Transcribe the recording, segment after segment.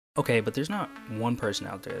Okay, but there's not one person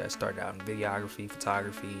out there that started out in videography,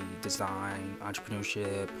 photography, design,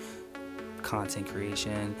 entrepreneurship, content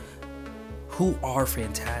creation, who are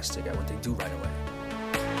fantastic at what they do right away.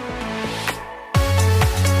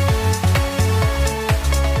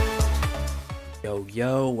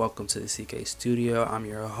 Yo, welcome to the theCKstudio. I'm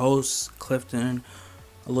your host, Clifton.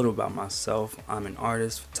 A little about myself. I'm an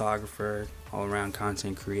artist, photographer, all-around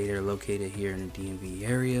content creator located here in the DMV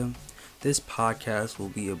area. This podcast will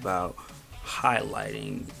be about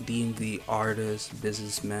highlighting DMV artists,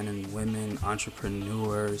 businessmen and women,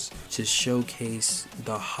 entrepreneurs, to showcase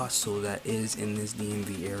the hustle that is in this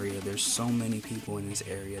DMV area. There's so many people in this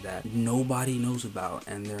area that nobody knows about,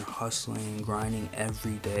 and they're hustling, grinding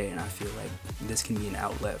every day, and I feel like this can be an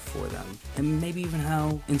outlet for them, and maybe even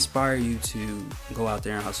how inspire you to go out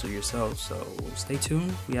there and hustle yourself. So stay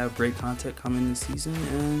tuned. We have great content coming this season,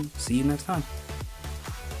 and see you next time.